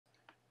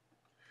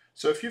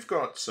So if you've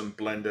got some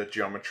Blender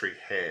geometry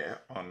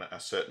hair on a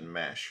certain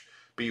mesh,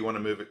 but you want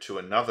to move it to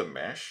another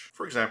mesh,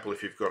 for example,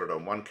 if you've got it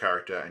on one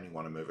character and you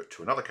want to move it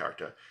to another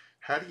character,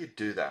 how do you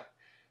do that?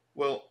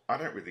 Well, I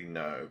don't really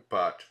know,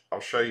 but I'll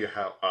show you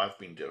how I've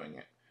been doing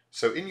it.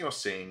 So in your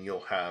scene,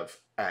 you'll have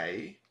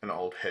A, an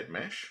old head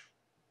mesh,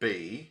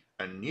 B,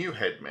 a new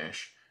head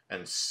mesh,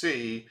 and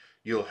C,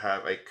 you'll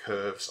have a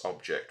curves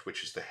object,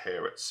 which is the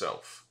hair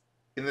itself.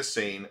 In the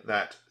scene,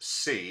 that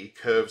C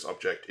curves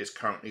object is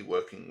currently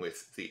working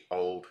with the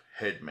old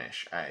head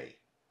mesh A.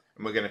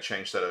 And we're going to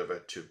change that over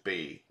to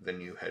B, the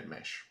new head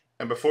mesh.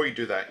 And before you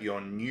do that,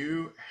 your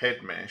new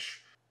head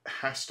mesh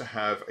has to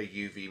have a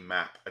UV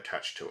map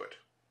attached to it.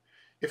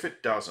 If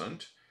it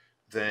doesn't,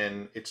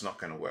 then it's not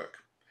going to work.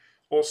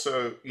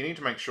 Also, you need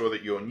to make sure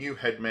that your new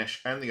head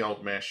mesh and the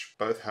old mesh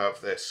both have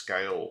their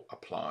scale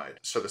applied.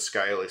 So the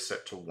scale is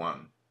set to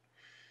 1.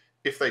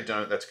 If they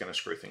don't, that's going to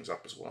screw things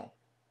up as well.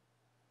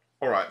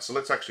 Alright, so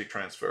let's actually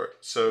transfer it.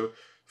 So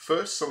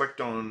first select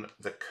on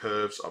the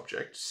curves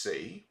object,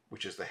 C,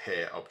 which is the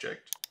hair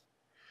object.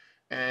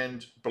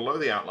 And below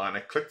the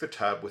outliner, click the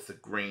tab with the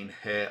green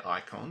hair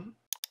icon.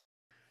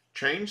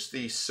 Change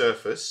the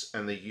surface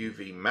and the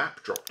UV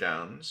map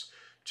drop-downs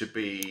to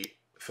be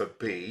for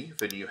B,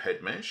 the new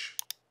head mesh.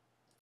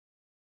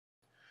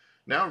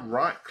 Now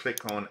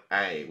right-click on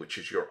A, which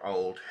is your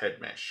old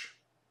head mesh.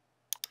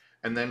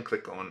 And then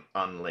click on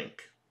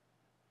Unlink.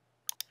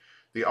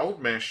 The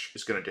old mesh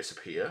is going to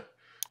disappear,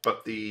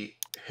 but the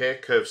hair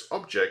curves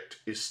object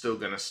is still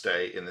going to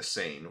stay in the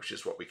scene, which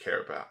is what we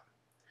care about.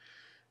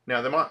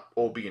 Now they might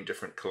all be in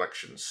different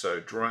collections, so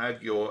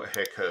drag your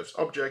hair curves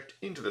object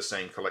into the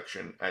same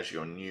collection as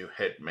your new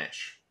head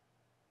mesh.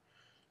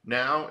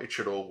 Now it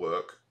should all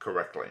work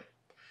correctly.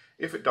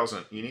 If it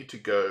doesn't, you need to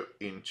go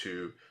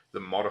into the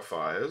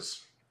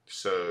modifiers,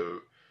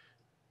 so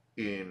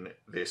in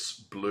this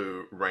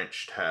blue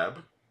wrench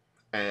tab,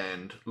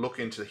 and look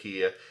into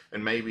here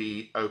and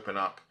maybe open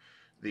up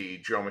the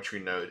geometry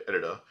node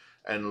editor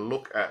and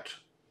look at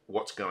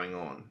what's going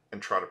on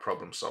and try to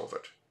problem solve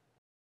it.